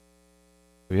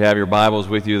If you have your Bibles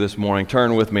with you this morning,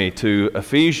 turn with me to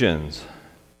Ephesians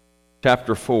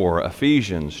chapter 4.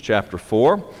 Ephesians chapter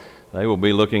 4. They will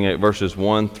be looking at verses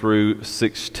 1 through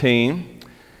 16.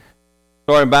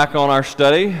 Starting back on our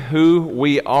study, who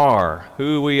we are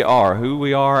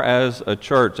as a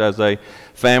church, as a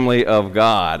family of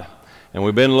God. And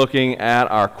we've been looking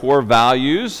at our core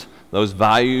values, those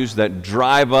values that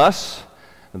drive us,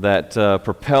 that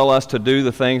propel us to do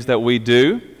the things that we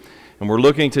do. And we're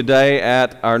looking today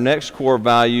at our next core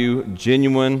value,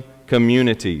 genuine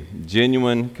community.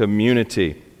 Genuine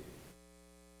community.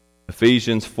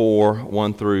 Ephesians 4,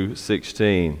 1 through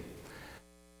 16.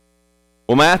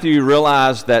 Well, Matthew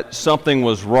realized that something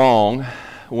was wrong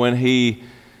when he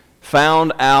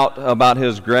found out about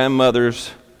his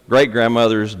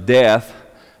great-grandmother's death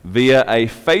via a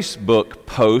Facebook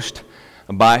post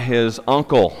by his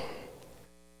uncle.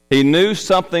 He knew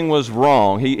something was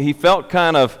wrong. He felt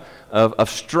kind of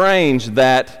strange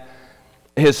that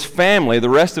his family, the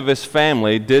rest of his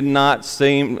family, did not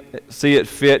see it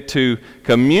fit to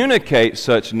communicate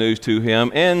such news to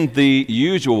him in the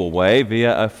usual way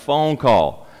via a phone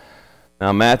call.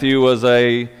 Now, Matthew was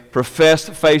a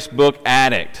professed Facebook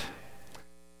addict,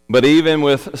 but even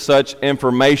with such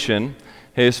information,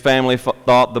 his family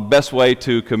thought the best way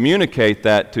to communicate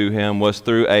that to him was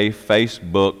through a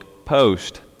Facebook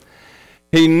post.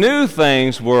 He knew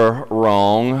things were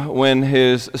wrong when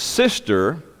his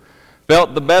sister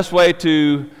felt the best way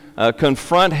to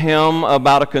confront him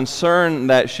about a concern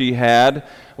that she had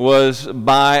was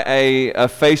by a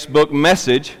Facebook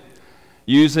message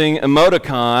using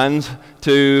emoticons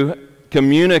to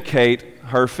communicate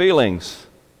her feelings.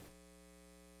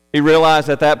 He realized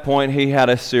at that point he had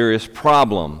a serious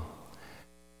problem.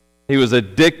 He was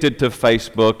addicted to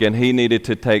Facebook and he needed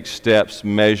to take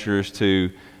measures to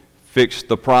fix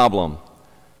the problem.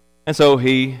 And so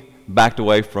he backed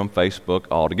away from Facebook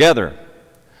altogether.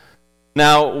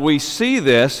 Now, we see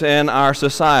this in our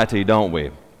society, don't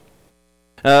we?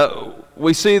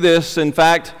 We see this, in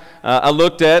fact, I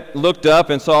looked up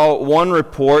and saw one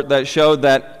report that showed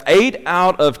that 8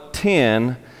 out of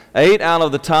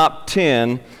the top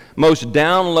 10 most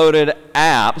downloaded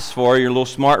apps for your little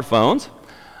smartphones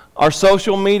are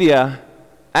social media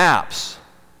apps.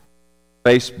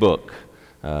 Facebook,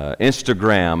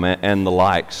 Instagram, and the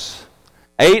likes.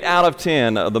 8 out of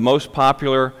 10 of the most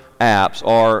popular apps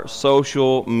are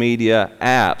social media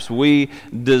apps. We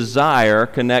desire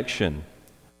connection.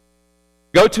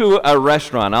 Go to a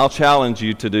restaurant. I'll challenge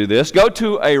you to do this. Go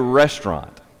to a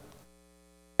restaurant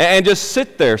and just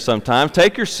sit there sometimes.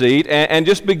 Take your seat and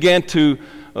just begin to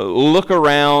look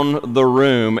around the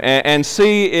room and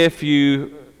see if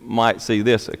you might see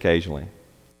this occasionally.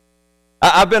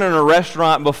 I've been in a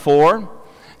restaurant before,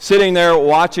 sitting there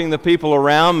watching the people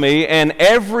around me, and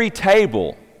every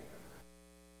table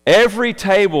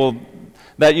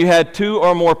that you had 2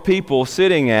 or more people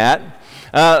sitting at,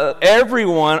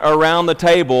 everyone around the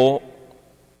table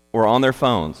were on their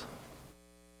phones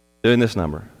doing this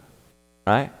number,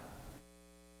 right?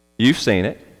 You've seen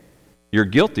it. You're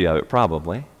guilty of it,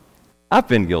 probably. I've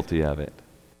been guilty of it.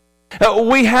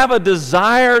 We have a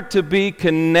desire to be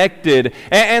connected,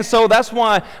 and so that's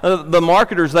why the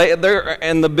marketers,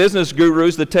 and the business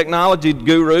gurus, the technology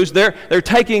gurus, they're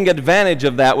taking advantage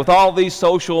of that with all these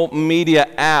social media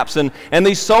apps. And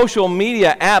these social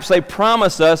media apps, they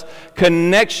promise us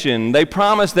connection. They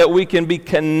promise that we can be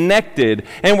connected,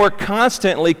 and we're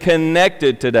constantly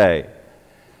connected today.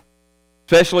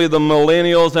 Especially the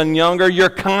millennials and younger, you're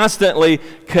constantly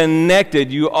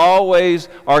connected. You always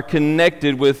are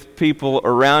connected with people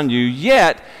around you.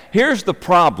 Yet, here's the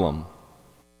problem.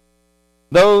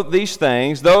 Though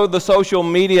the social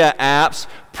media apps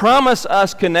promise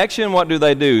us connection, what do?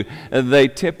 They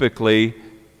typically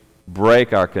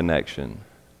break our connection.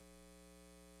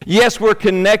 Yes, we're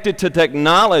connected to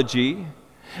technology.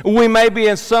 We may be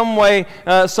in some way,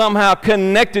 somehow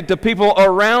connected to people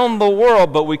around the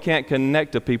world, but we can't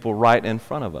connect to people right in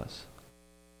front of us.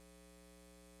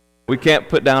 We can't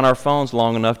put down our phones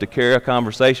long enough to carry a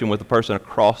conversation with the person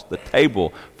across the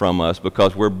table from us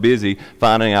because we're busy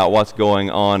finding out what's going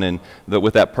on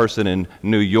with that person in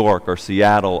New York or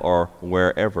Seattle or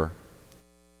wherever.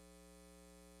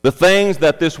 The things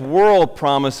that this world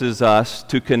promises us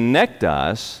to connect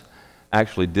us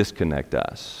actually disconnect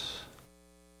us.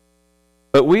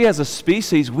 But we as a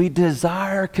species, we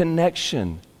desire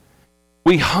connection.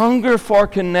 We hunger for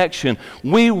connection.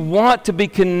 We want to be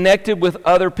connected with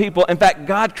other people. In fact,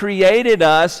 God created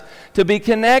us to be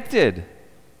connected.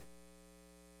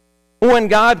 When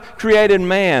God created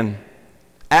man,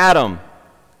 Adam,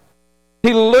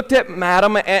 He looked at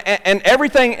Adam and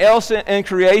everything else in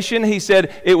creation, he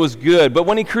said it was good. But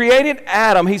when he created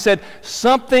Adam, he said,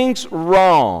 something's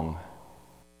wrong.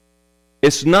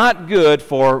 It's not good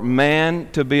for man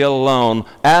to be alone.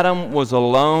 Adam was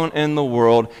alone in the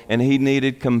world, and he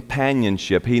needed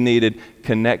companionship. He needed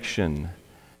connection.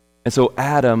 And so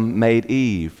Adam made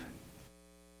Eve,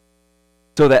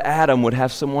 so that Adam would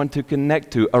have someone to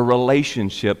connect to, a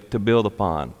relationship to build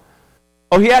upon.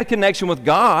 Oh, he had a connection with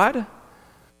God,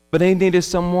 but he needed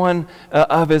someone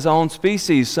of his own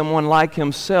species, someone like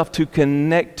himself to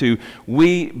connect to.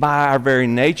 We, by our very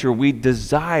nature, we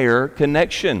desire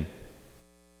connection.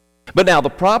 But now the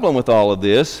problem with all of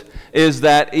this is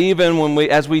that even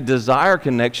as we desire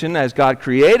connection, as God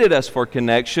created us for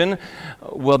connection,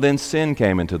 well, then sin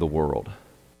came into the world.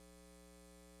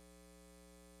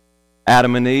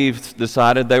 Adam and Eve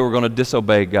decided they were going to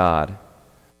disobey God.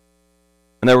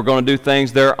 And they were going to do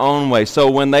things their own way.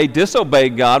 So when they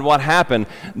disobeyed God, what happened?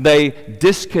 They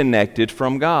disconnected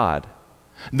from God.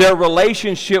 Their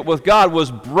relationship with God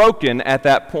was broken at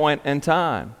that point in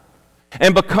time.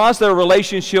 And because their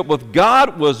relationship with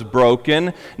God was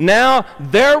broken, now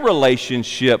their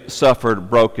relationship suffered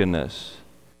brokenness.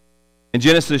 In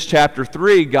Genesis chapter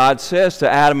 3, God says to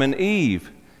Adam and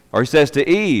Eve, or he says to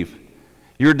Eve,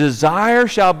 your desire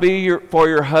shall be for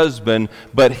your husband,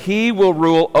 but he will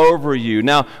rule over you.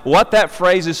 Now, what that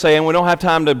phrase is saying, we don't have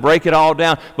time to break it all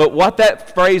down, but what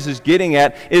that phrase is getting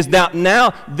at is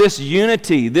now this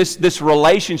unity, this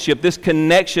relationship, this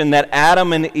connection that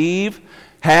Adam and Eve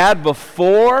had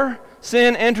before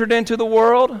sin entered into the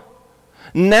world,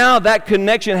 now that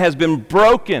connection has been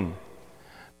broken.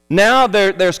 Now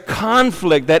there's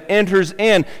conflict that enters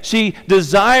in. She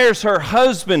desires her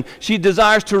husband. She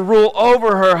desires to rule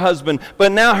over her husband.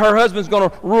 But now her husband's going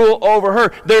to rule over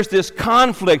her. There's this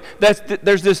conflict.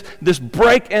 There's this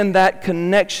break in that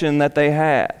connection that they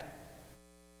had.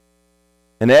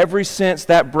 And ever since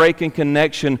that break in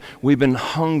connection, we've been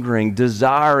hungering,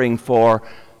 desiring for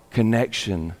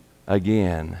connection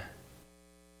again.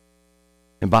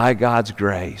 And by God's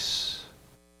grace,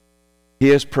 He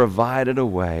has provided a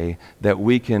way that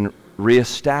we can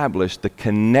reestablish the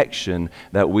connection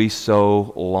that we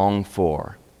so long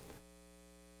for.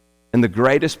 And the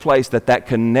greatest place that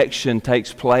connection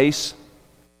takes place,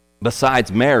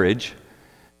 besides marriage,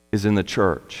 is in the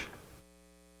church.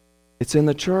 It's in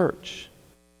the church.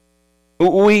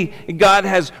 God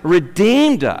has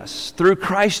redeemed us through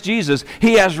Christ Jesus.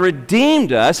 He has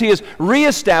redeemed us. He has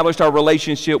reestablished our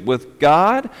relationship with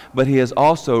God, but He has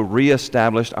also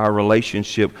reestablished our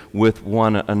relationship with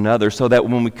one another so that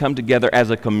when we come together as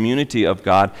a community of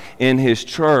God in His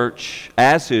church,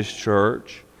 as His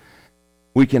church,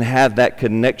 we can have that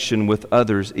connection with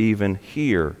others even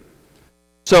here.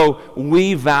 So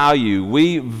we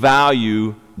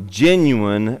value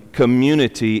genuine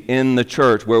community in the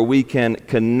church where we can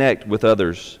connect with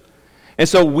others. And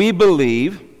so we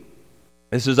believe,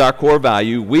 this is our core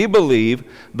value, we believe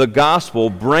the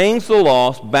gospel brings the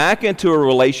lost back into a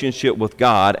relationship with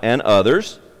God and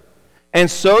others, and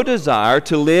so desire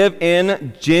to live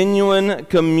in genuine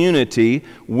community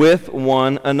with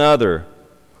one another,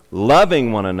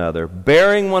 loving one another,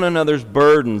 bearing one another's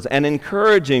burdens, and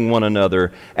encouraging one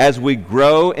another as we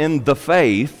grow in the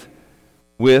faith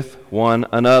with one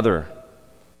another.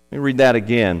 Let me read that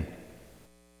again.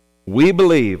 We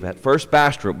believe, at First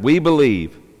Pastorate, we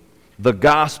believe the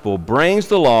gospel brings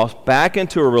the lost back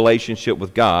into a relationship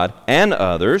with God and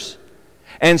others,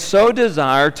 and so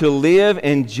desire to live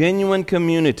in genuine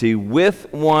community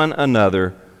with one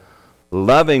another,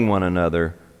 loving one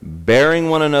another, bearing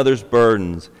one another's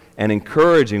burdens, and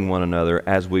encouraging one another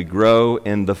as we grow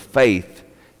in the faith,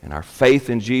 and our faith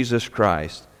in Jesus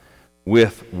Christ,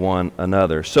 with one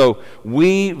another. So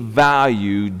we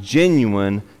value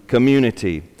genuine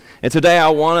community. And today I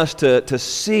want us to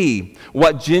see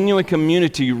what genuine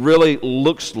community really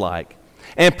looks like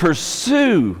and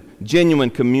pursue genuine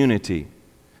community.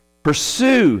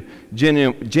 Pursue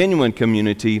genuine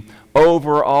community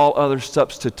over all other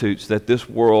substitutes that this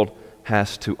world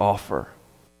has to offer.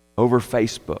 Over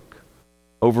Facebook,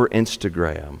 over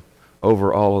Instagram,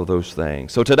 over all of those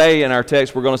things. So today in our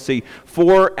text, we're going to see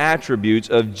 4 attributes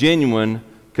of genuine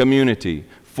community.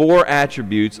 4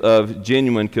 attributes of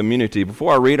genuine community.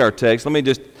 Before I read our text, let me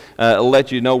just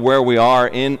let you know where we are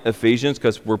in Ephesians,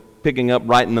 because we're picking up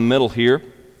right in the middle here.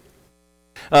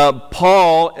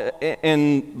 Paul,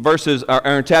 in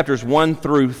chapters 1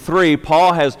 through 3,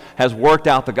 Paul has worked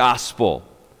out the gospel.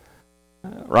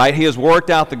 Right? He has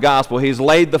worked out the gospel. He's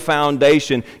laid the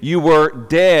foundation. You were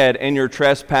dead in your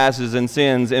trespasses and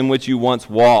sins in which you once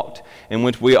walked, in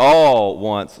which we all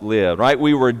once lived. Right?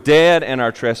 We were dead in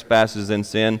our trespasses and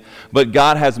sin, but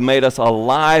God has made us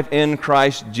alive in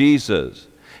Christ Jesus.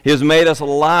 He has made us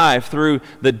alive through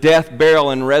the death,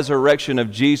 burial, and resurrection of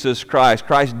Jesus Christ.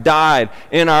 Christ died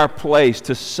in our place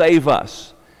to save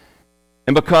us.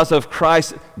 And because of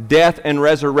Christ's death and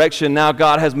resurrection, now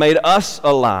God has made us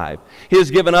alive. He has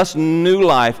given us new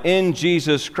life in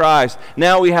Jesus Christ.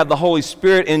 Now we have the Holy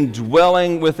Spirit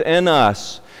indwelling within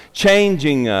us,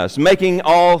 changing us, making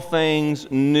all things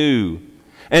new.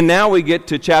 And now we get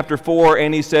to chapter 4,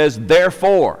 and he says,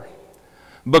 therefore,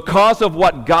 because of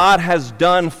what God has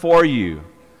done for you,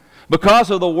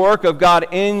 because of the work of God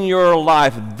in your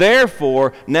life,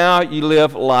 therefore, now you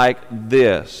live like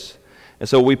this. And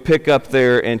so we pick up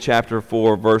there in chapter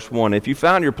 4, verse 1. If you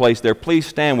found your place there, please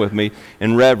stand with me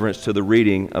in reverence to the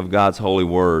reading of God's holy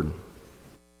word.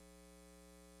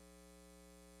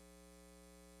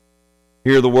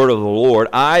 Hear the word of the Lord.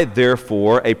 I,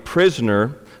 therefore, a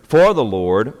prisoner for the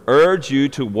Lord, urge you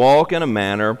to walk in a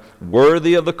manner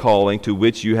worthy of the calling to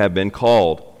which you have been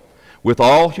called, with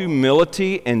all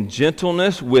humility and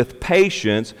gentleness, with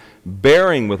patience,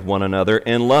 bearing with one another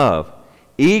in love,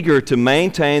 eager to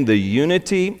maintain the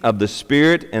unity of the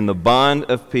Spirit and the bond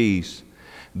of peace.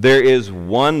 There is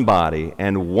one body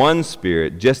and one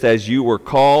Spirit, just as you were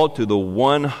called to the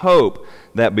one hope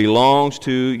that belongs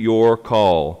to your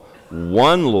call.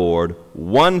 One Lord,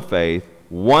 one faith,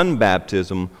 one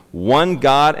baptism, one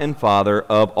God and Father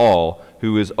of all,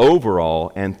 who is over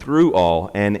all and through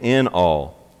all and in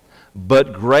all.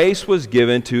 But grace was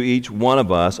given to each one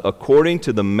of us according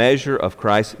to the measure of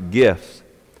Christ's gifts.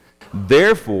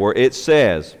 Therefore, it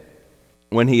says,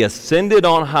 when he ascended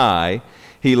on high,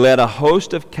 he led a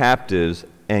host of captives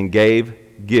and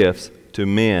gave gifts to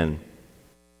men.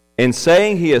 In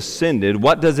saying he ascended,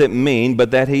 what does it mean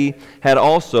but that he had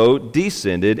also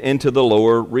descended into the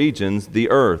lower regions, the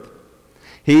earth?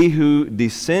 He who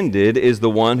descended is the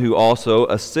one who also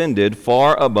ascended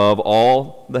far above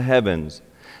all the heavens,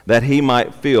 that he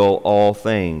might fill all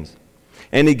things.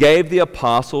 And he gave the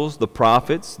apostles, the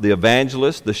prophets, the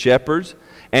evangelists, the shepherds,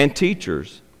 and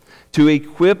teachers to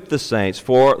equip the saints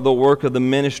for the work of the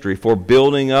ministry, for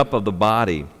building up of the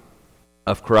body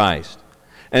of Christ,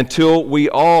 until we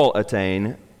all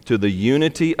attain to the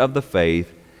unity of the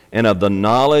faith and of the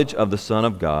knowledge of the Son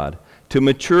of God, to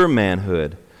mature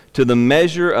manhood, to the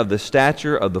measure of the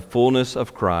stature of the fullness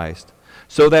of Christ,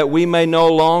 so that we may no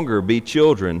longer be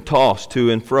children tossed to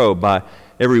and fro by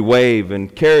every wave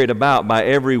and carried about by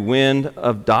every wind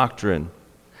of doctrine,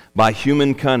 by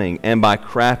human cunning and by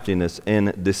craftiness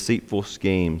in deceitful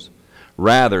schemes.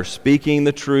 Rather, speaking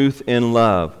the truth in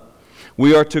love,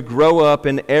 we are to grow up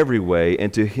in every way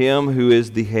into Him who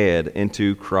is the head,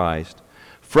 into Christ,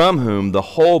 from whom the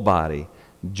whole body,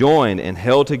 joined and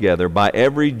held together by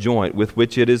every joint with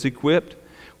which it is equipped,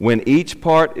 when each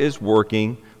part is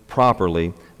working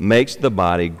properly, makes the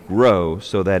body grow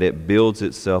so that it builds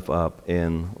itself up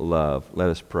in love. Let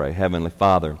us pray. Heavenly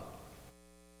Father,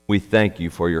 we thank you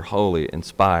for your holy,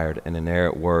 inspired, and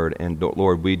inerrant word. And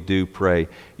Lord, we do pray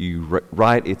you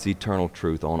write its eternal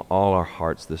truth on all our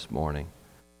hearts this morning.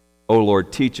 Oh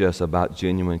Lord, teach us about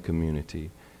genuine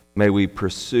community. May we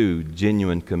pursue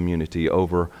genuine community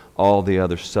over all the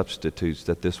other substitutes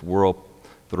that this world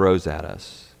throws at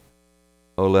us.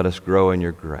 Oh, let us grow in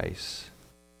your grace.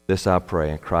 This I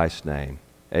pray in Christ's name.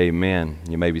 Amen.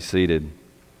 You may be seated.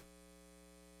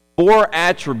 4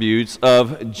 attributes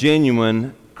of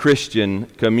genuine Christian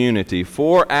community.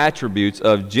 4 attributes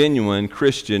of genuine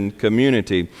Christian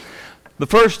community. The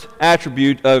first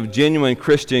attribute of genuine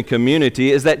Christian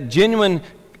community is that genuine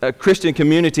Christian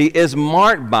community is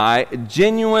marked by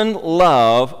genuine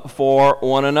love for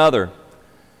one another.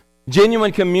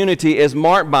 Genuine community is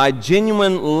marked by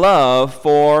genuine love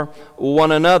for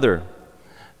one another.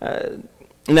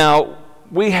 Now,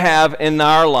 we have in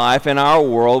our life, in our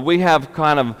world, we have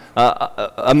kind of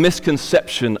a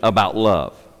misconception about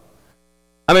love.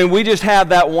 I mean, we just have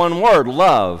that one word,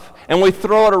 love, and we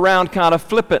throw it around kind of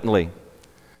flippantly.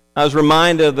 I was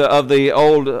reminded of the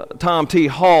old Tom T.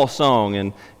 Hall song,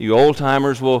 and you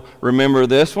old-timers will remember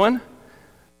this one.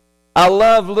 I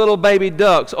love little baby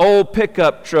ducks, old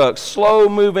pickup trucks,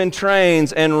 slow-moving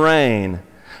trains, and rain.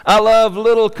 I love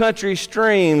little country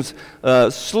streams,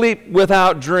 sleep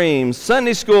without dreams,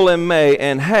 Sunday school in May,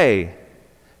 and hey,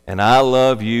 and I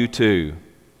love you too.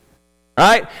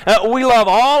 Right? We love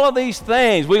all of these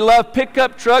things. We love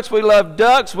pickup trucks. We love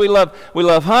ducks. We love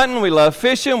hunting. We love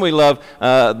fishing. We love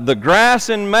the grass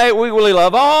in May. We really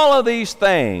love all of these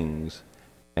things.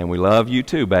 And we love you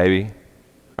too, baby.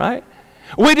 Right?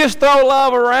 We just throw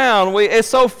love around. It's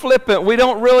so flippant. We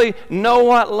don't really know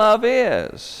what love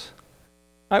is.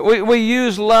 Right? We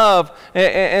use love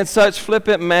in such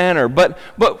flippant manner.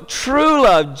 But true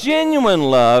love, genuine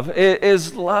love,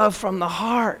 is love from the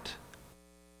heart.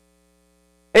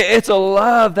 It's a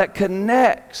love that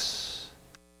connects.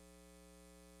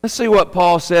 Let's see what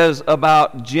Paul says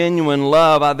about genuine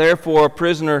love. I, therefore, a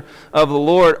prisoner of the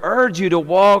Lord, urge you to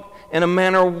walk in a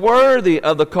manner worthy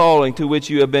of the calling to which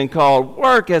you have been called.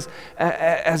 Work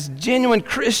as genuine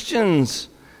Christians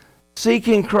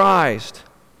seeking Christ,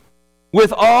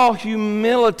 with all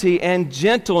humility and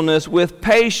gentleness, with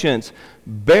patience,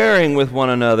 bearing with one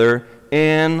another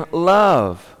in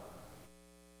love.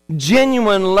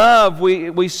 Genuine love,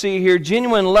 we see here,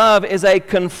 genuine love is a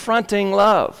confronting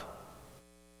love.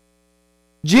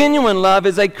 Genuine love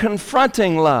is a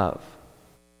confronting love.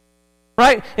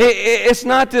 Right? It's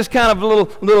not this kind of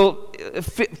little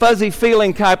fuzzy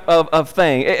feeling type of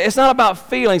thing. It's not about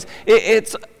feelings.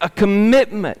 It's a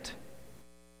commitment.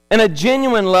 And a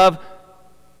genuine love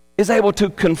is able to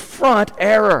confront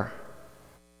error.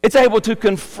 It's able to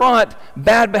confront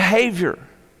bad behavior.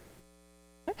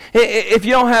 If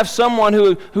you don't have someone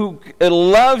who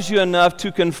loves you enough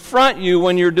to confront you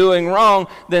when you're doing wrong,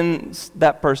 then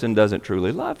that person doesn't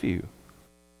truly love you.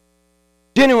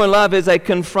 Genuine love is a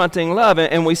confronting love,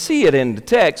 and we see it in the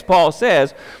text. Paul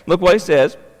says, look what he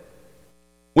says,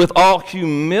 with all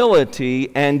humility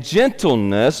and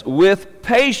gentleness, with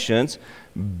patience,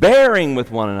 bearing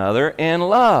with one another in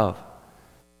love.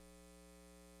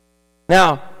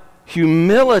 Now,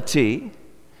 humility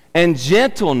and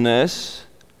gentleness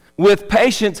with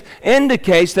patience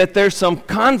indicates that there's some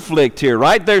conflict here,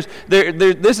 right? This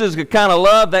is the kind of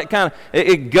love that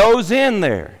it goes in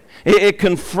there. It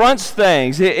confronts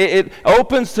things. It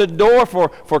opens the door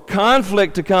for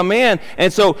conflict to come in.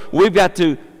 And so we've got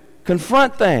to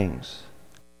confront things.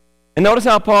 And notice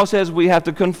how Paul says we have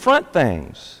to confront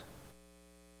things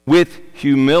with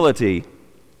humility,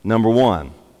 number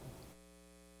one.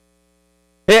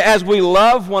 As we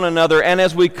love one another and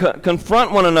as we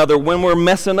confront one another when we're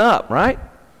messing up, right?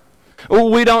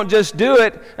 We don't just do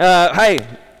it, hey,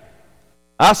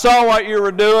 I saw what you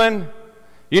were doing.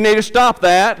 You need to stop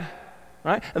that,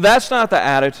 right? That's not the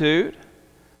attitude.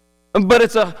 But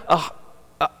it's an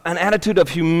attitude of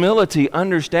humility,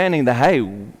 understanding that,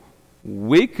 hey,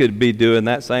 we could be doing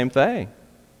that same thing.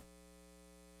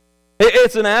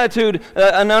 It's an attitude,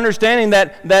 an understanding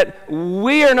that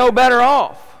we are no better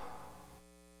off.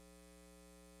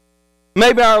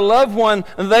 Maybe our loved one,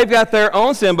 they've got their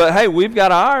own sin, but hey, we've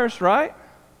got ours, right?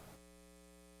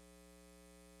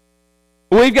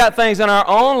 We've got things in our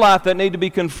own life that need to be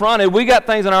confronted. We've got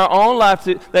things in our own life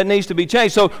that needs to be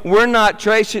changed. So we're not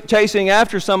chasing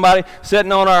after somebody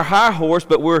sitting on our high horse,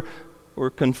 but we're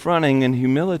confronting in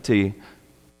humility,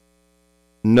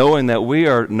 knowing that we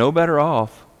are no better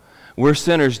off. We're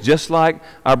sinners just like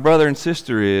our brother and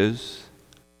sister is.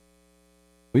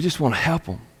 We just want to help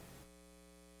them.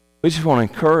 We just want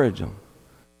to encourage them.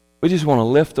 We just want to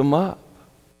lift them up.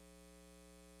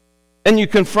 And you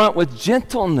confront with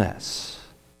gentleness.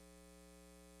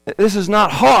 This is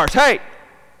not harsh. Hey,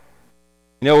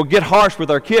 we'll get harsh with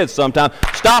our kids sometimes.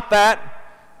 Stop that.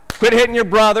 Quit hitting your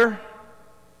brother.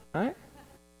 Right?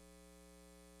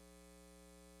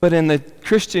 But in the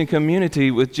Christian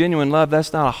community with genuine love,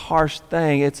 that's not a harsh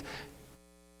thing. It's,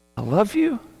 I love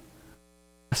you.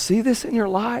 I see this in your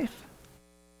life.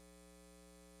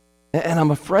 And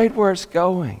I'm afraid where it's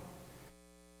going.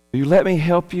 Will you let me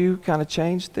help you kind of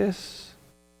change this?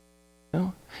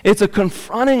 It's a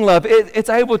confronting love. It's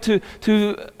able to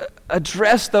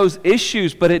address those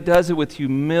issues, but it does it with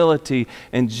humility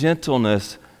and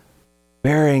gentleness,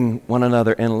 bearing one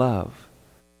another in love.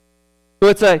 So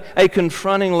it's a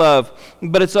confronting love,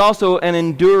 but it's also an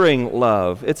enduring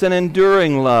love. It's an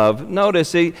enduring love.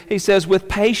 Notice he says with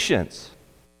patience.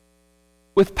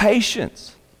 With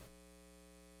patience.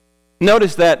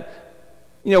 Notice that,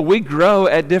 we grow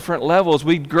at different levels.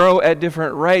 We grow at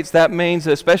different rates. That means,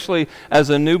 especially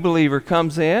as a new believer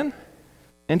comes into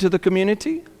the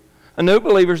community, a new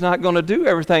believer's not going to do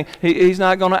everything. He's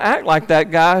not going to act like that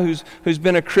guy who's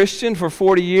been a Christian for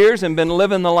 40 years and been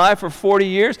living the life for 40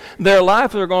 years. Their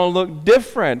lives are going to look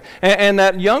different. And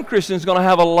that young Christian is going to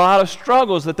have a lot of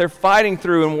struggles that they're fighting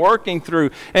through and working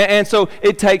through. And so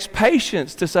it takes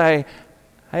patience to say,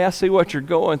 hey, I see what you're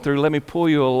going through. Let me pull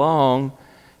you along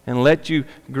and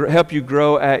help you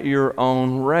grow at your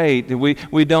own rate.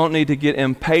 We don't need to get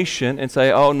impatient and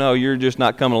say, oh, no, you're just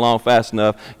not coming along fast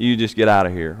enough. You just get out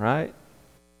of here, right?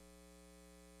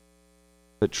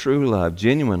 But true love,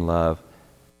 genuine love,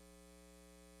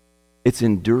 It's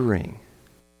enduring.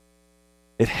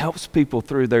 It helps people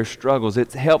through their struggles.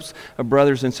 It helps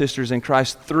brothers and sisters in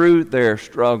Christ through their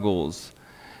struggles.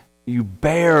 You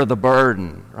bear the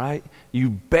burden, right? You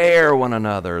bear one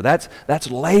another. That's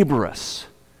laborious.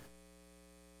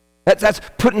 That's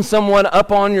putting someone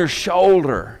up on your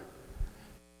shoulder,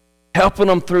 helping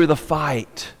them through the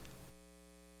fight.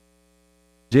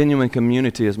 Genuine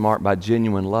community is marked by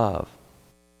genuine love.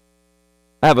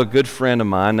 I have a good friend of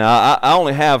mine. Now, I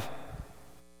only have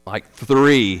like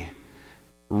 3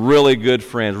 really good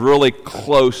friends, really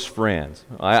close friends.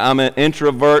 I'm an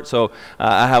introvert, so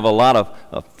I have a lot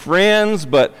of friends,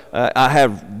 but I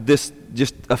have just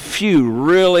a few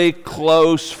really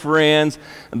close friends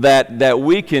that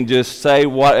we can just say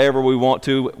whatever we want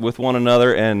to with one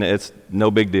another, and it's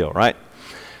no big deal, right?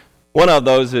 One of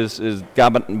those is a guy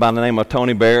by the name of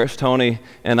Tony Barris. Tony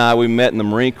and I, we met in the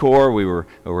Marine Corps. We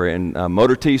were in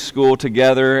motor T school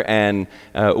together, and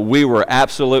we were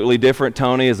absolutely different.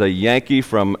 Tony is a Yankee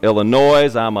from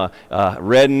Illinois. I'm a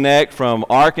redneck from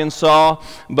Arkansas.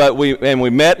 But we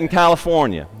met in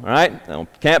California, right?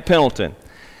 Camp Pendleton.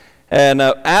 And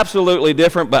absolutely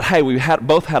different, but hey, we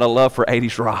both had a love for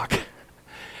 80s rock.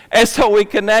 And so we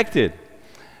connected.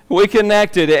 We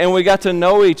connected and we got to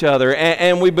know each other,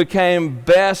 and we became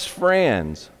best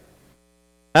friends.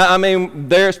 I mean,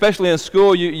 there, especially in school,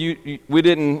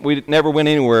 we never went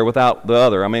anywhere without the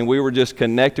other. I mean, we were just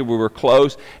connected, we were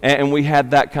close, and we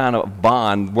had that kind of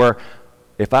bond where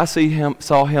if I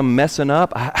saw him messing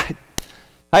up,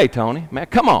 hey, Tony, man,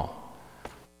 come on.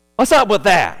 What's up with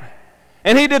that?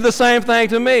 And he did the same thing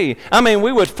to me. I mean,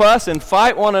 we would fuss and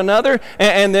fight one another,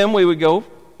 and then we would go,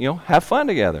 have fun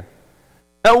together.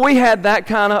 Now, we had that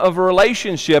kind of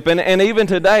relationship, and even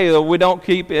today, we don't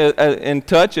keep in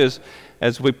touch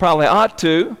as we probably ought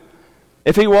to.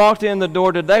 If he walked in the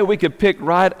door today, we could pick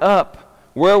right up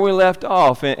where we left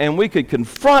off, and we could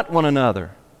confront one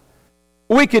another.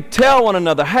 We could tell one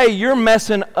another, hey, you're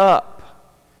messing up.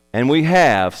 And we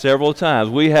have several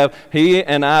times. He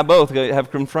and I both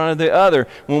have confronted the other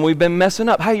when we've been messing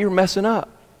up. Hey, you're messing up.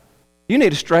 You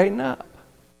need to straighten up.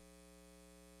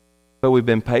 But we've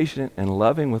been patient and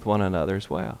loving with one another as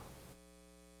well.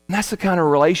 And that's the kind of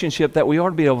relationship that we ought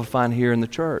to be able to find here in the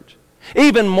church.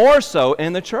 Even more so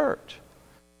in the church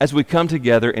as we come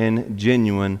together in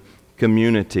genuine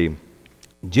community.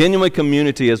 Genuine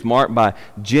community is marked by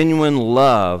genuine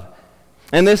love.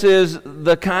 And this is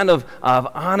the kind of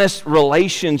honest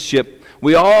relationship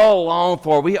we all long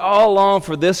for. We all long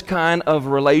for this kind of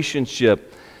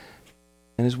relationship.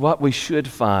 And is what we should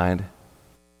find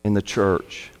in the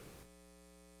church.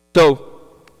 So,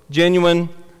 genuine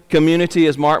community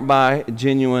is marked by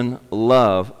genuine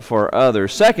love for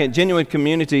others. Second, genuine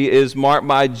community is marked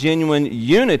by genuine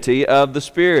unity of the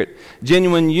Spirit.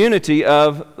 Genuine unity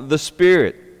of the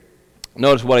Spirit.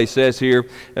 Notice what he says here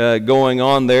going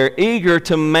on there. Eager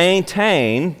to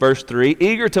maintain, verse 3,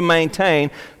 eager to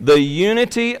maintain the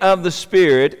unity of the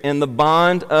Spirit in the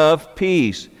bond of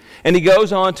peace. And he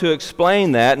goes on to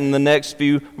explain that in the next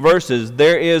few verses.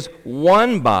 There is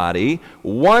one body,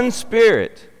 one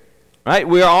Spirit, right?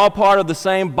 We are all part of the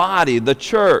same body, the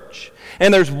church.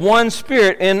 And there's one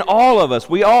Spirit in all of us.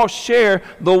 We all share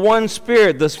the one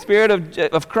Spirit, the Spirit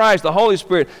of Christ, the Holy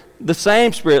Spirit. The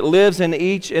same Spirit lives in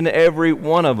each and every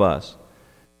one of us.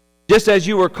 Just as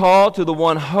you were called to the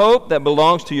one hope that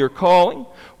belongs to your calling,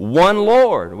 one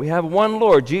Lord. We have one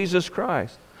Lord, Jesus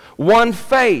Christ. One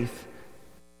faith.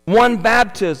 One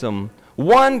baptism,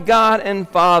 one God and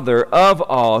Father of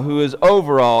all, who is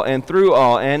over all and through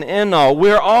all and in all.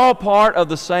 We're all part of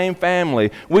the same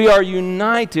family. We are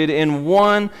united in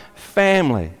one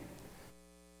family.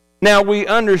 Now, we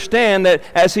understand that,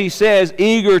 as he says,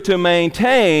 eager to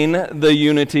maintain the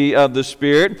unity of the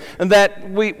Spirit, that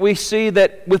we see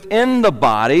that within the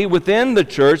body, within the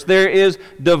church, there is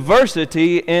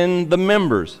diversity in the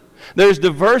members. There's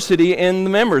diversity in the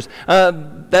members.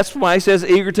 That's why he says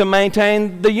eager to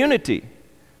maintain the unity.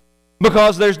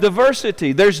 Because there's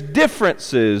diversity. There's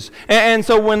differences. And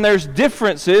so when there's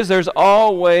differences, there's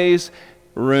always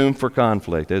room for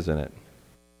conflict, isn't it?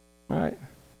 All right?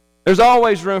 There's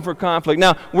always room for conflict.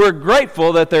 Now, we're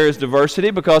grateful that there is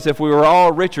diversity, because if we were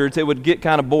all Richards, it would get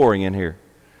kind of boring in here.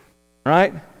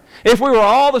 Right? If we were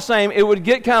all the same, it would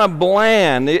get kind of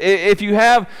bland. If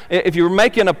you're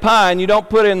making a pie and you don't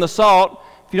put in the salt,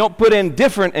 if you don't put in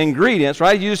different ingredients,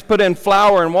 right? You just put in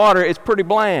flour and water, it's pretty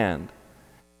bland.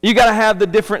 You got to have the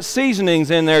different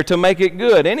seasonings in there to make it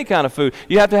good. Any kind of food,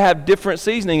 you have to have different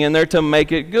seasoning in there to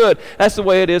make it good. That's the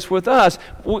way it is with us.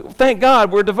 Thank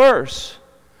God we're diverse.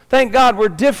 Thank God we're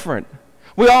different.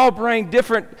 We all bring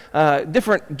different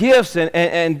gifts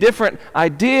and different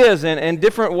ideas and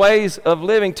different ways of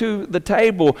living to the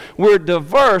table. We're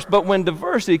diverse, but when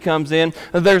diversity comes in,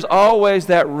 there's always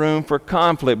that room for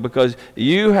conflict because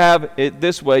you have it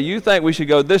this way. You think we should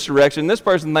go this direction. This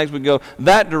person thinks we go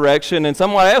that direction, and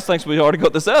someone else thinks we ought to go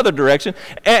this other direction.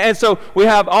 And so we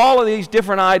have all of these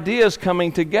different ideas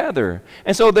coming together.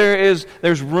 And so there's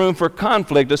room for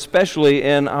conflict, especially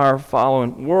in our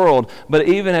fallen world. But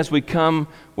even as we come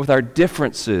with our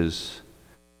differences,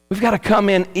 we've got to come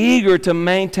in eager to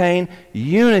maintain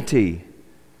unity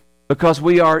because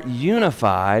we are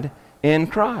unified in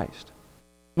Christ.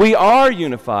 We are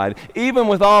unified. Even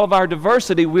with all of our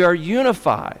diversity, we are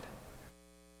unified.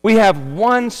 We have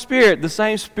one Spirit. The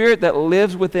same Spirit that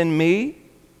lives within me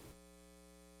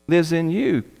lives in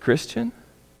you, Christian.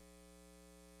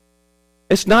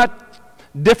 It's not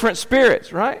different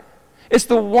spirits, right? It's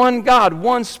the one God,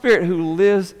 one Spirit who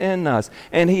lives in us,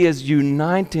 and He is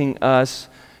uniting us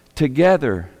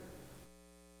together.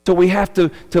 So we have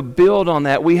to build on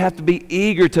that. We have to be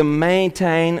eager to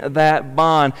maintain that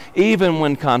bond, even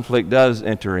when conflict does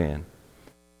enter in.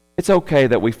 It's okay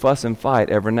that we fuss and fight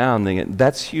every now and then.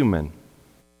 That's human.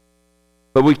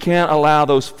 But we can't allow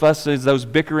those fusses, those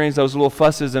bickerings, those little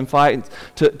fusses and fights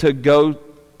to go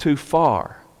too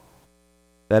far,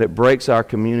 that it breaks our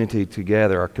community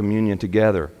together, our communion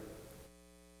together.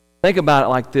 Think about it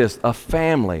like this, a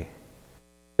family.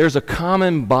 There's a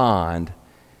common bond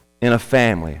in a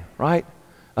family, right?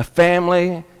 A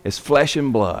family is flesh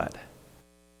and blood.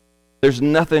 There's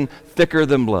nothing thicker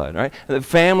than blood, right? The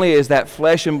family is that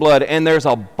flesh and blood, and there's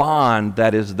a bond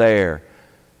that is there.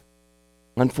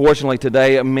 Unfortunately,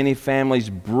 today, many families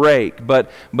break,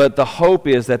 but the hope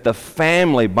is that the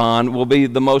family bond will be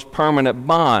the most permanent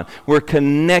bond. We're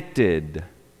connected.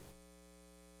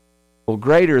 Well,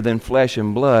 greater than flesh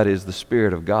and blood is the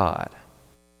Spirit of God.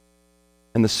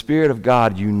 And the Spirit of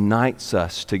God unites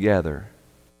us together.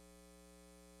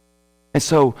 And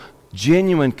so,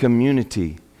 genuine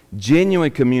community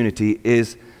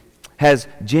has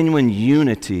genuine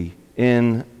unity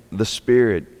in the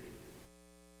Spirit.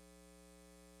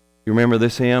 You remember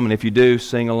this hymn? And if you do,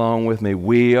 sing along with me.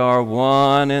 We are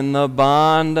one in the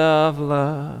bond of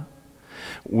love.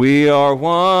 We are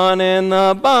one in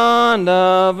the bond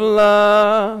of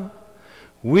love.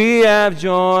 We have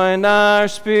joined our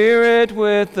spirit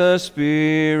with the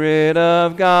Spirit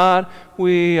of God.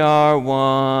 We are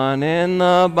one in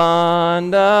the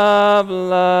bond of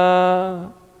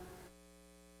love.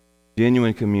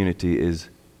 Genuine community is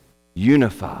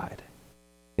unified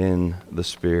in the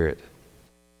Spirit.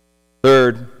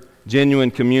 Third,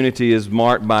 genuine community is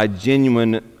marked by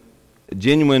genuine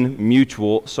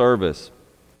mutual service.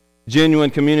 Genuine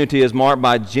community is marked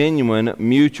by genuine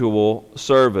mutual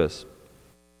service.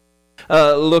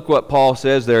 Look what Paul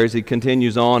says there as he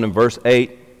continues on in verse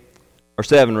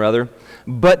 7.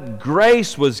 But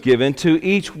grace was given to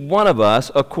each one of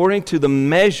us according to the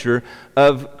measure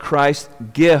of Christ's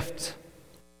gift.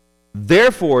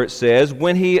 Therefore, it says,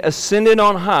 when He ascended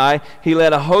on high, He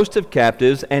led a host of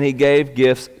captives and He gave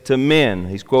gifts to men.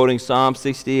 He's quoting Psalm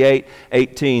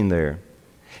 68:18 there.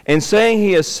 In saying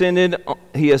He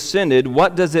ascended,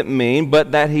 what does it mean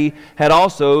but that He had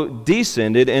also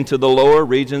descended into the lower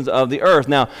regions of the earth?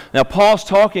 Now Paul's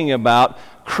talking about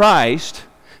Christ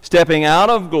stepping out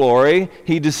of glory.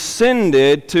 He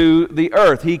descended to the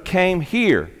earth. He came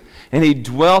here and He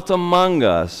dwelt among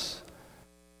us.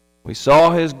 We saw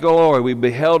His glory. We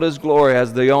beheld His glory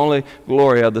as the only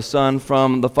glory of the Son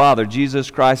from the Father.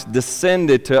 Jesus Christ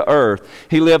descended to earth.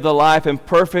 He lived a life in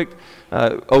perfect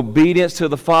obedience to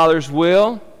the Father's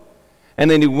will. And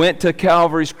then He went to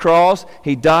Calvary's cross.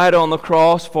 He died on the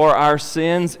cross for our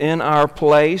sins in our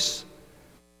place.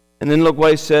 And then look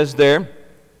what He says there.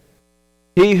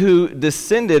 He who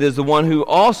descended is the one who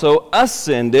also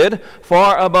ascended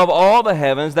far above all the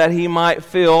heavens that He might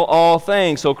fill all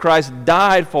things. So Christ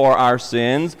died for our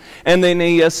sins, and then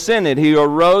He ascended. He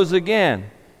arose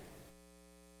again.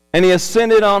 And He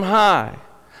ascended on high,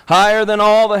 higher than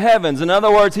all the heavens. In other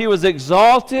words, He was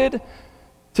exalted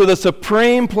to the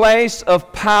supreme place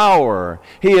of power.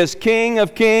 He is King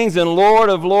of kings and Lord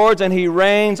of lords, and He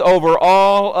reigns over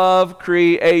all of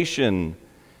creation.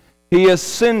 He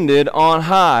ascended on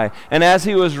high. And as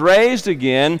He was raised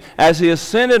again, as He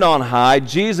ascended on high,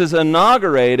 Jesus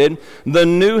inaugurated the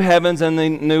new heavens and the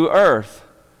new earth.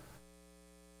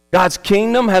 God's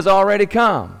kingdom has already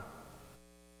come.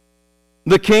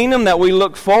 The kingdom that we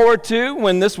look forward to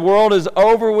when this world is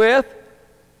over with,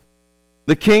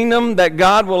 the kingdom that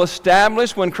God will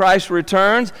establish when Christ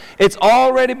returns, it's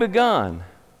already begun.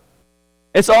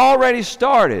 It's already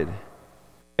started.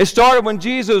 It started when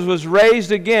Jesus was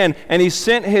raised again, and He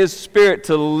sent His Spirit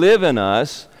to live in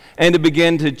us and to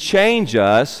begin to change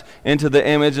us into the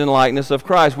image and likeness of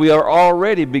Christ. We are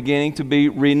already beginning to be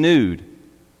renewed.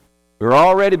 We're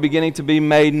already beginning to be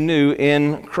made new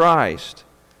in Christ.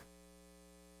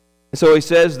 And so He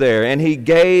says there, and He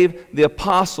gave the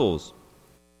apostles,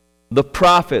 the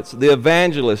prophets, the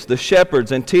evangelists, the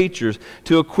shepherds, and teachers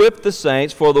to equip the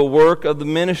saints for the work of the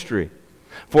ministry,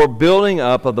 for building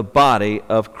up of the body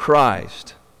of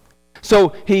Christ.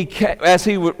 So as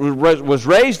He was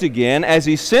raised again, as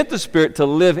He sent the Spirit to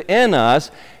live in us,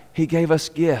 He gave us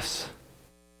gifts.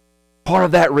 Part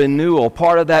of that renewal,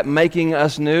 part of that making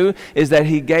us new, is that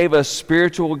He gave us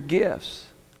spiritual gifts.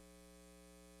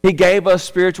 He gave us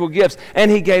spiritual gifts,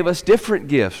 and He gave us different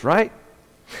gifts, right?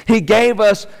 He gave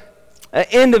us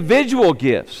individual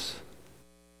gifts.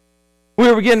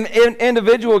 We were getting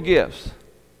individual gifts.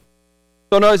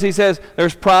 So notice He says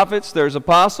there's prophets, there's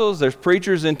apostles, there's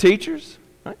preachers and teachers.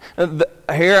 Right?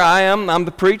 Here I am, I'm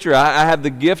the preacher. I have the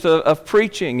gift of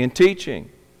preaching and teaching.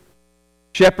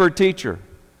 Shepherd, teacher.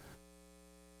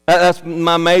 That's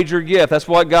my major gift. That's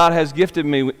what God has gifted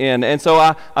me in. And so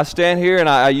I stand here and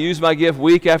I use my gift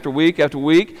week after week after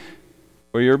week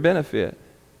for your benefit.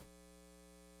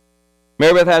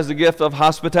 Mary Beth has the gift of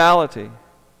hospitality.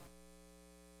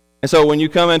 And so when you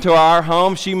come into our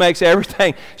home, she makes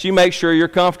everything. She makes sure you're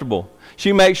comfortable.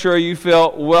 She makes sure you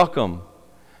feel welcome.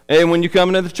 And when you come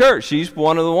into the church, she's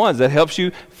one of the ones that helps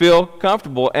you feel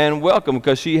comfortable and welcome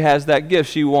because she has that gift.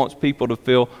 She wants people to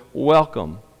feel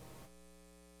welcome.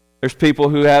 There's people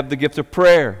who have the gift of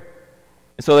prayer.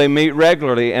 And so they meet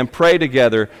regularly and pray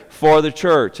together for the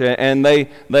church. And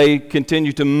they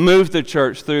continue to move the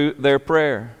church through their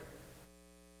prayer.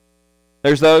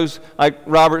 There's those like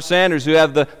Robert Sanders who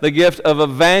have the gift of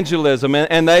evangelism.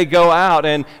 And they go out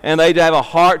and they have a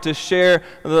heart to share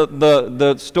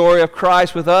the story of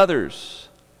Christ with others.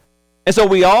 And so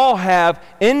we all have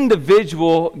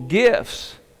individual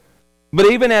gifts. But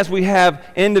even as we have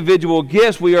individual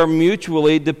gifts, we are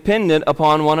mutually dependent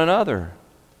upon one another.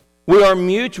 We are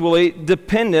mutually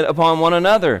dependent upon one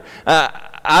another.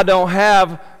 I don't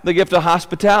have the gift of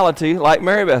hospitality like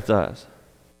Mary Beth does.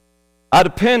 I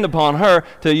depend upon her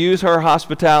to use her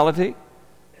hospitality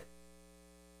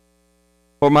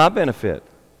for my benefit,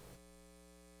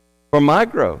 for my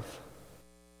growth.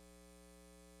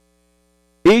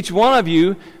 Each one of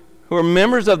you who are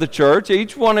members of the church,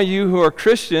 each one of you who are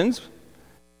Christians,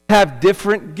 have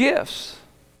different gifts.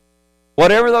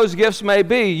 Whatever those gifts may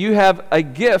be, you have a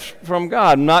gift from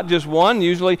God. Not just one,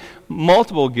 usually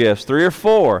multiple gifts, 3 or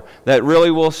 4, that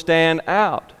really will stand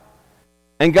out.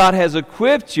 And God has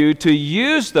equipped you to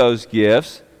use those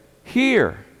gifts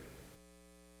here.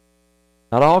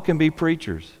 Not all can be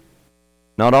preachers.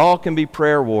 Not all can be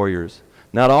prayer warriors.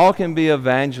 Not all can be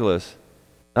evangelists.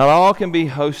 Not all can be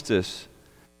hostess.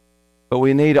 But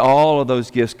we need all of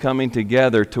those gifts coming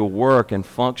together to work and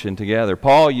function together.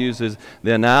 Paul uses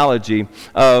the analogy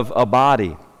of a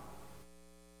body.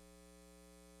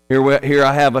 Here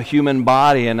I have a human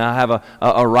body, and I have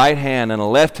a right hand and a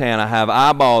left hand. I have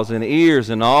eyeballs and ears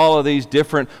and all of these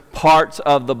different parts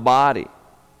of the body.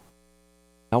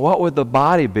 Now, what would the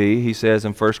body be, he says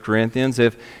in 1 Corinthians,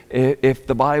 if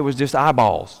the body was just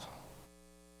eyeballs?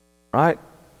 Right?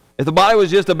 If the body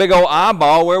was just a big old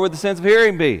eyeball, where would the sense of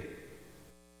hearing be?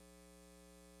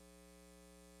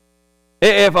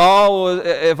 If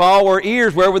all were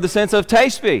ears, where would the sense of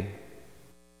taste be?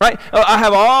 Right? I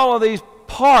have all of these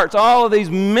parts, all of these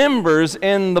members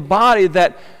in the body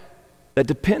that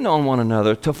depend on one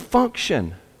another to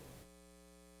function.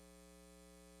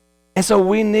 And so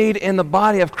we need, in the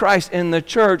body of Christ, in the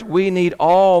church, we need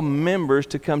all members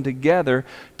to come together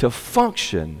to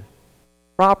function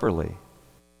properly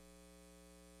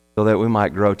so that we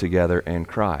might grow together in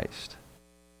Christ.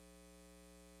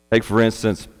 Take, for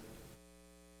instance,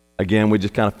 again, we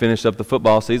just kind of finished up the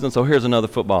football season, so here's another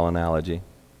football analogy.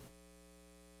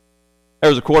 There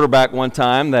was a quarterback one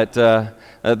time that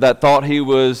thought he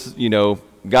was,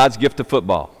 God's gift to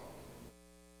football.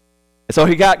 And so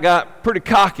he got pretty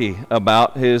cocky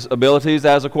about his abilities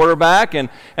as a quarterback,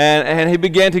 and he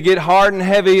began to get hard and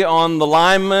heavy on the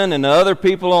linemen and the other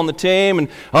people on the team. And,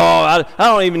 I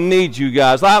don't even need you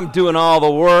guys. I'm doing all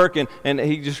the work. And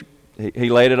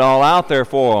he laid it all out there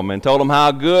for them and told them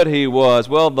how good he was.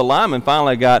 Well, the linemen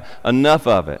finally got enough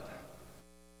of it.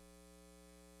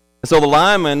 So the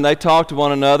linemen, they talked to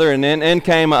one another, and then in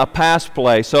came a pass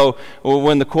play. So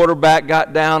when the quarterback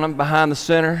got down behind the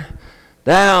center,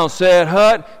 down said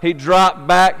Hut, he dropped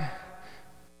back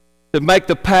to make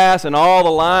the pass, and all the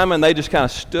linemen, they just kind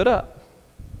of stood up.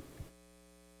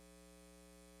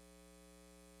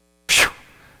 Whew.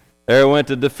 There went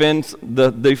the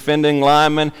defending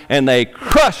lineman, and they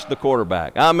crushed the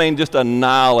quarterback. I mean, just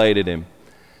annihilated him.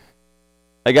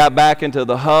 They got back into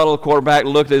the huddle. The quarterback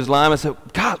looked at his lineman and said,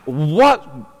 God,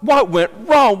 what went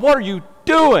wrong? What are you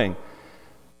doing?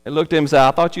 They looked at him and said,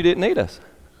 I thought you didn't need us.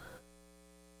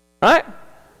 Right?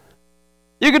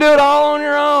 You can do it all on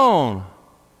your own.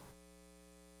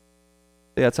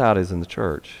 See, that's how it is in the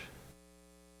church.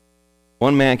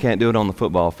 One man can't do it on the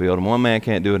football field, and one man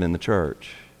can't do it in the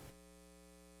church.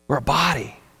 We're a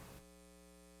body.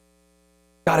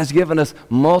 God has given us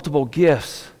multiple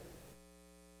gifts,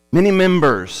 many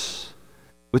members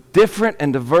with different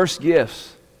and diverse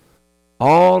gifts,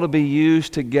 all to be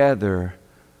used together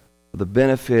for the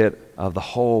benefit of the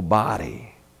whole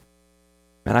body.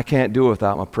 And I can't do it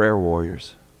without my prayer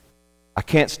warriors. I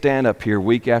can't stand up here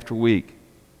week after week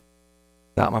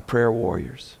without my prayer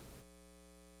warriors.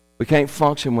 We can't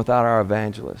function without our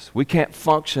evangelists. We can't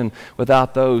function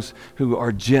without those who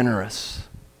are generous.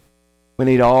 We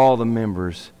need all the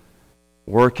members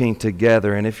working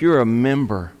together. And if you're a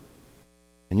member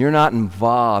and you're not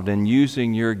involved in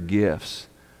using your gifts,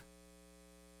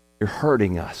 you're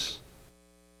hurting us.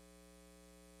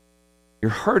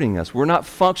 You're hurting us. We're not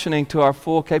functioning to our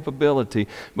full capability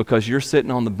because you're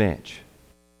sitting on the bench.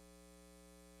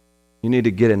 You need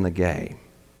to get in the game.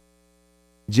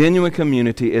 Genuine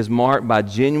community is marked by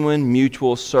genuine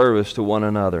mutual service to one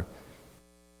another.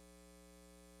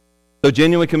 So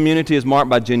genuine community is marked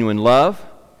by genuine love,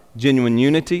 genuine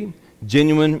unity,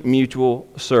 genuine mutual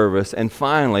service, and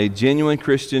finally, genuine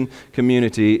Christian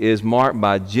community is marked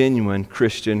by genuine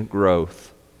Christian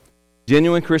growth.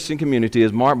 Genuine Christian community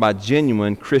is marked by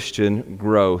genuine Christian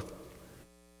growth.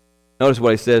 Notice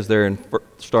what he says there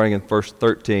starting in verse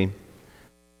 13.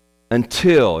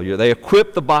 They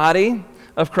equip the body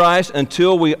of Christ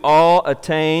until we all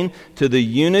attain to the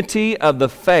unity of the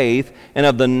faith and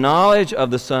of the knowledge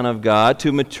of the Son of God,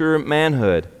 to mature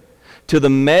manhood, to the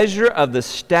measure of the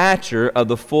stature of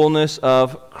the fullness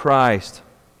of Christ,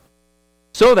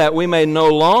 so that we may no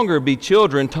longer be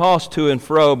children tossed to and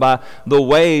fro by the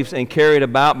waves and carried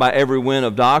about by every wind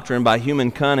of doctrine, by human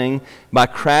cunning, by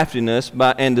craftiness,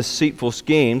 and deceitful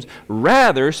schemes.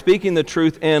 Rather, speaking the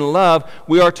truth in love,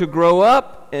 we are to grow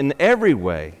up in every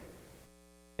way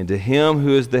into Him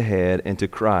who is the head, into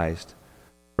Christ,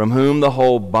 from whom the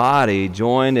whole body,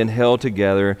 joined and held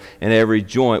together in every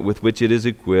joint with which it is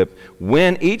equipped,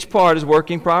 when each part is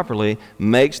working properly,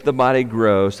 makes the body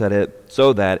grow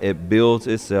so that it builds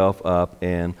itself up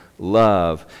in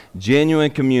love.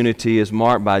 Genuine community is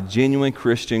marked by genuine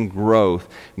Christian growth.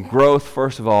 Growth,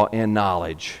 first of all, in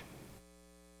knowledge.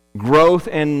 Growth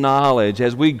in knowledge.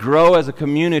 As we grow as a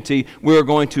community, we are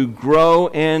going to grow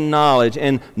in knowledge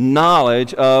and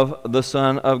knowledge of the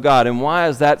Son of God. And why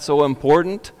is that so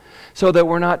important? So that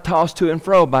we're not tossed to and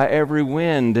fro by every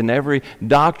wind and every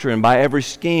doctrine, by every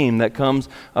scheme that comes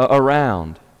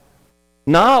around.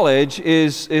 Knowledge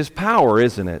is power,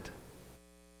 isn't it?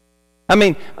 I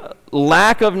mean,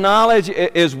 lack of knowledge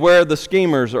is where the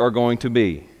schemers are going to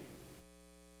be.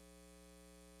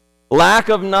 Lack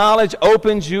of knowledge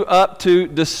opens you up to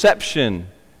deception.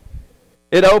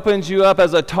 It opens you up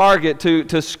as a target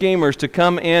to schemers to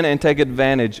come in and take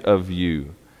advantage of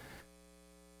you.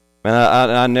 And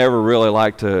I never really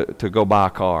like to go buy a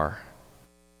car,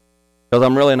 because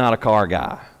I'm really not a car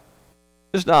guy.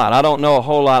 Just not. I don't know a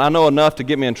whole lot. I know enough to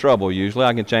get me in trouble usually.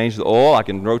 I can change the oil, I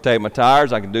can rotate my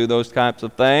tires, I can do those types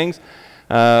of things.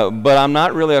 But I'm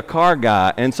not really a car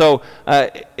guy. And so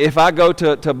if I go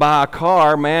to buy a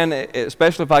car, man,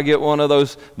 especially if I get one of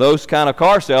those kind of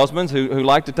car salesmen who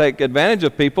like to take advantage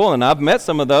of people, and I've met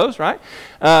some of those, right?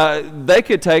 They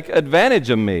could take advantage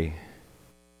of me.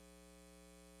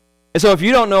 And so if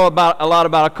you don't know a lot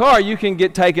about a car, you can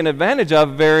get taken advantage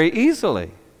of very easily.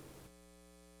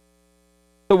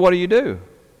 So what do?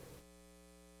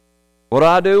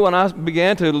 What do? When I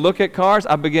began to look at cars,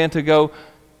 I began to go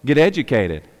get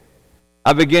educated.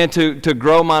 I began to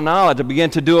grow my knowledge. I began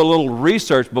to do a little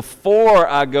research before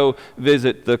I go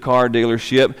visit the car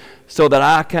dealership, so that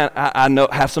I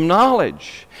have some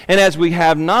knowledge. And as we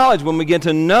have knowledge, when we get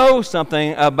to know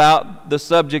something about the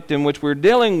subject in which we're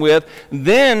dealing with,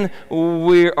 then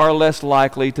we are less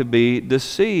likely to be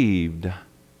deceived. You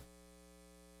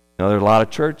know, there are a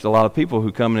lot of people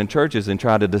who come in churches and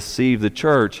try to deceive the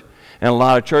church, and a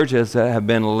lot of churches have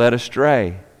been led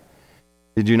astray.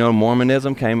 Did you know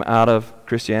Mormonism came out of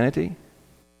Christianity?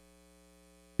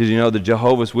 Did you know the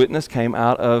Jehovah's Witness came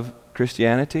out of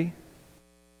Christianity?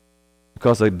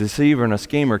 Because a deceiver and a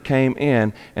schemer came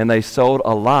in and they sold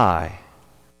a lie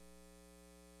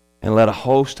and led a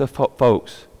host of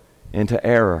folks into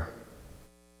error.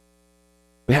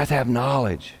 We have to have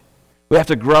knowledge. We have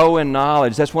to grow in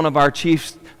knowledge. That's one of our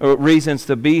chief reasons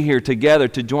to be here together,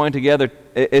 to join together,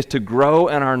 is to grow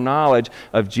in our knowledge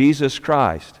of Jesus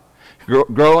Christ.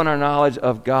 Grow in our knowledge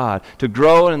of God. To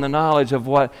grow in the knowledge of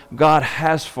what God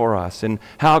has for us and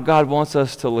how God wants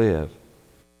us to live.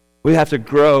 We have to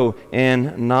grow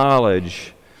in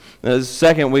knowledge.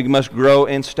 Second, we must grow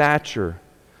in stature.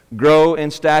 Grow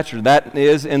in stature. That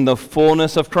is in the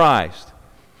fullness of Christ.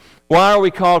 Why are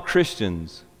we called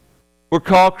Christians? We're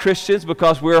called Christians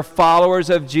because we're followers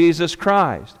of Jesus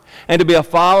Christ. And to be a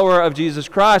follower of Jesus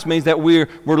Christ means that we're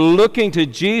looking to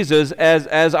Jesus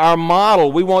as our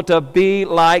model. We want to be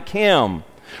like Him.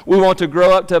 We want to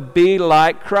grow up to be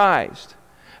like Christ.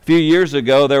 A few years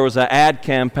ago, there was an ad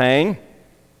campaign,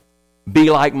 Be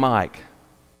Like Mike.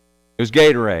 It was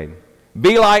Gatorade.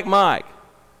 Be like Mike.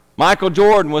 Michael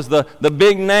Jordan was the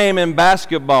big name in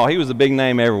basketball. He was a big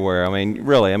name everywhere. I mean,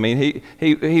 really. I mean,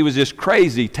 he was just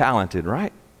crazy talented,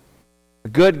 right? A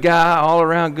good guy, all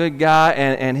around good guy,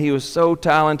 and he was so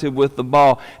talented with the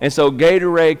ball. And so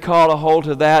Gatorade caught a hold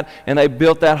of that, and they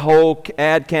built that whole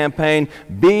ad campaign,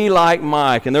 Be Like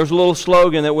Mike. And there's a little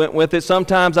slogan that went with it,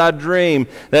 Sometimes I dream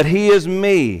that he is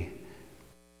me.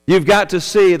 You've got to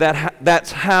see that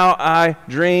that's how I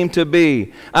dream to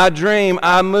be. I dream,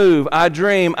 I move, I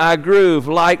dream, I groove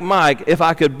like Mike. If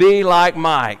I could be like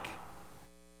Mike.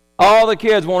 All the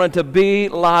kids wanted to be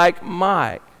like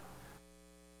Mike.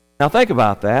 Now think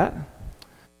about that.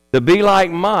 To be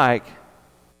like Mike,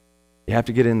 you have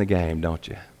to get in the game, don't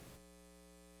you?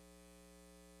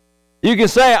 You can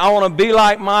say, I want to be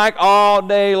like Mike all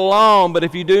day long, but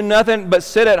if you do nothing but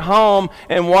sit at home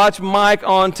and watch Mike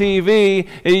on TV,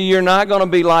 you're not going to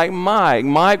be like Mike.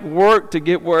 Mike worked to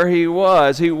get where he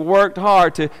was. He worked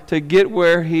hard to get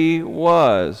where he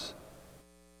was.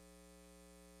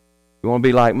 If you want to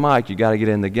be like Mike, you got to get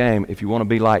in the game. If you want to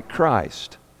be like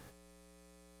Christ,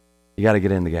 you got to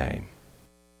get in the game.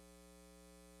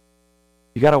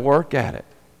 You got to work at it.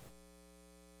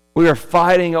 We are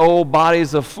fighting old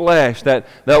bodies of flesh that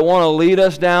want to lead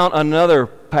us down another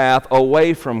path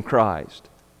away from Christ.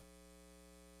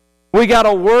 We got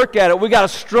to work at it. We got to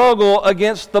struggle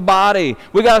against the body.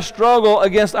 We got to struggle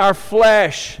against our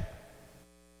flesh.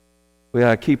 We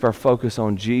got to keep our focus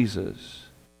on Jesus.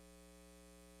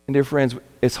 And dear friends,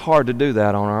 it's hard to do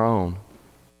that on our own.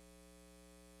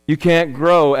 You can't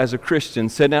grow as a Christian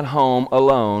sitting at home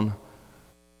alone,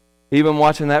 even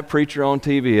watching that preacher on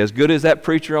TV. As good as that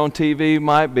preacher on TV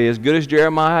might be, as good as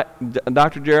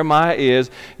Dr. Jeremiah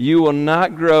is, you will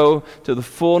not grow to the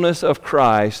fullness of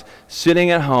Christ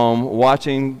sitting at home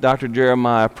watching Dr.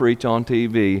 Jeremiah preach on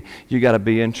TV. You got to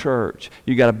be in church.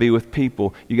 You got to be with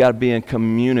people. You got to be in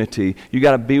community. You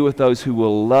got to be with those who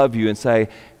will love you and say,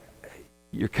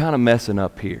 you're kind of messing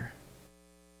up here.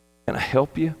 Can I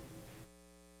help you?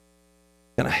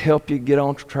 Can I help you get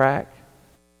on track?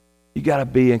 You got to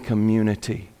be in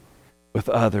community with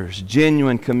others.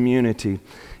 Genuine community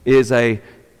is a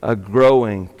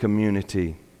growing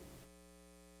community.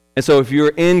 And so if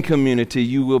you're in community,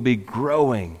 you will be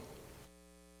growing.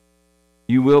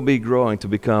 You will be growing to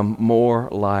become more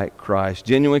like Christ.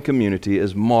 Genuine community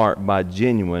is marked by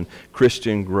genuine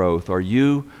Christian growth. Are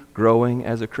you growing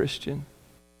as a Christian?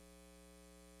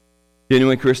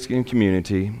 Genuine Christian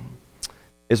community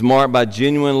is marked by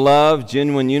genuine love,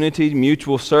 genuine unity,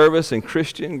 mutual service, and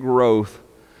Christian growth.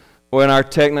 Or in our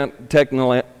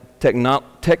technological,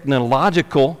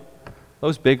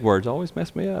 those big words always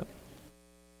mess me up.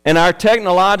 In our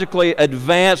technologically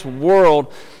advanced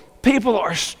world, people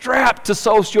are strapped to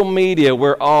social media.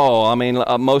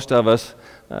 Most of us,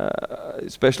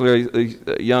 especially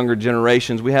younger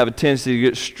generations, we have a tendency to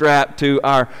get strapped to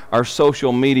our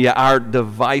social media, our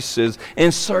devices,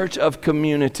 in search of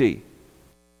community.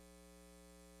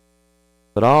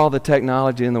 But all the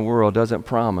technology in the world doesn't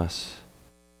promise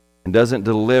and doesn't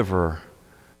deliver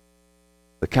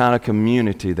the kind of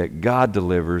community that God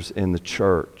delivers in the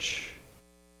church.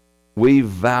 We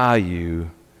value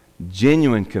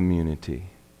genuine community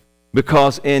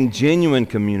because in genuine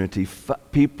community,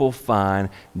 people find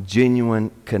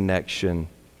genuine connection.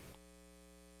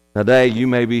 Today, you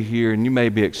may be here and you may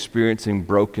be experiencing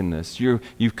brokenness.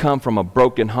 You've come from a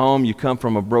broken home. You come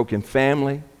from a broken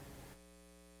family.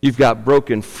 You've got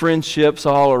broken friendships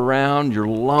all around. You're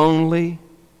lonely.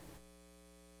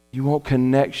 You want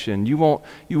connection. You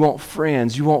want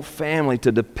friends. You want family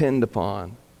to depend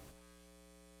upon.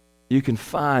 You can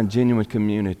find genuine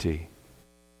community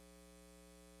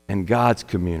in God's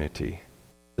community,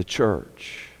 the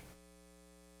church.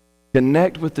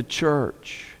 Connect with the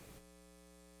church.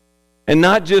 And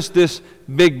not just this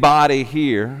big body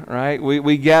here, right?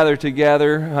 We gather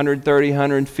together, 130,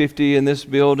 150 in this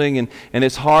building, and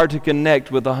it's hard to connect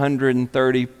with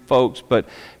 130 folks, but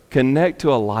connect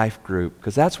to a life group,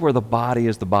 because that's where the body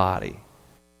is the body.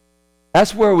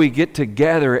 That's where we get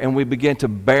together and we begin to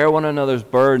bear one another's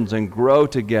burdens and grow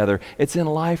together. It's in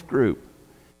life group.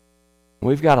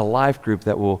 We've got a life group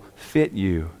that will fit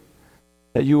you,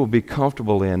 that you will be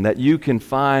comfortable in, that you can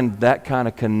find that kind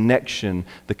of connection,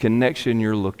 the connection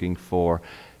you're looking for.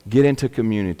 Get into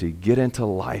community, get into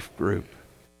life group.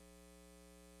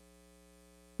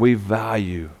 We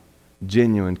value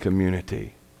genuine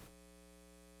community.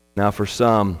 Now for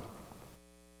some,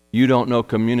 you don't know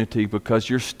community because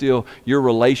your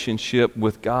relationship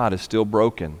with God is still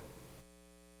broken.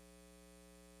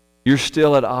 You're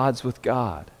still at odds with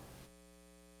God.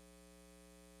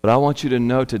 But I want you to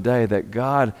know today that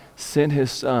God sent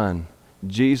His Son,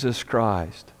 Jesus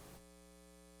Christ,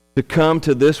 to come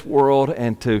to this world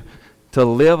and to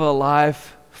live a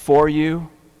life for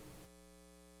you,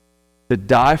 to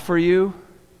die for you,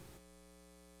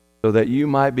 so that you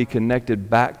might be connected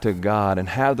back to God and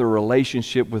have the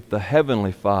relationship with the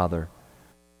Heavenly Father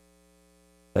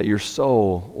that your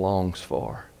soul longs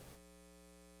for.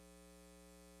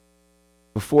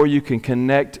 Before you can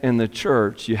connect in the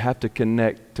church, you have to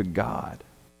connect to God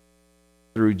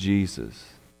through Jesus.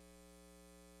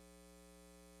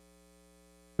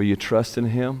 Will you trust in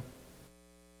Him?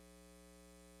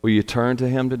 Will you turn to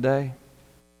Him today?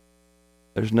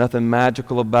 There's nothing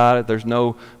magical about it. There's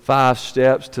no 5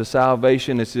 steps to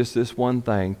salvation. It's just this one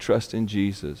thing. Trust in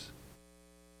Jesus.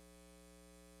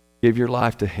 Give your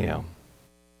life to Him.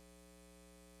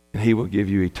 And He will give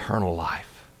you eternal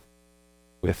life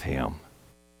with Him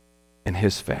and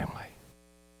His family,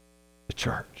 the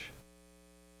church.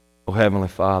 Oh, Heavenly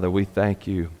Father, we thank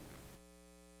You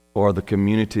for the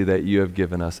community that You have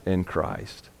given us in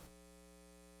Christ.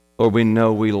 Lord, we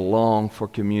know we long for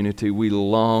community. We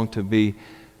long to be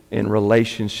in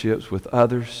relationships with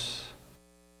others.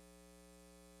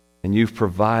 And You've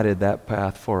provided that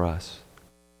path for us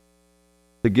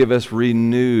to give us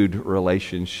renewed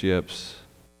relationships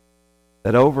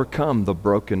that overcome the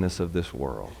brokenness of this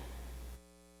world.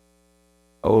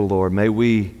 Oh Lord, may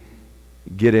we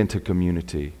get into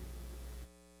community.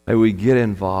 May we get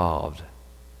involved.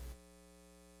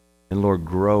 And Lord,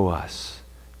 grow us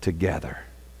together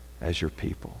as Your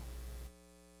people.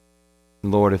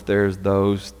 Lord, if there's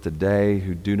those today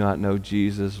who do not know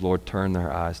Jesus, Lord, turn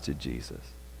their eyes to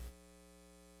Jesus.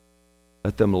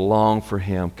 Let them long for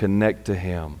Him, connect to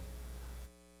Him,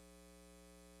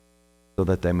 so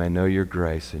that they may know Your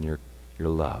grace and Your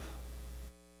love.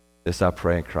 This I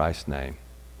pray in Christ's name.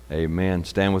 Amen.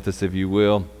 Stand with us if you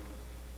will.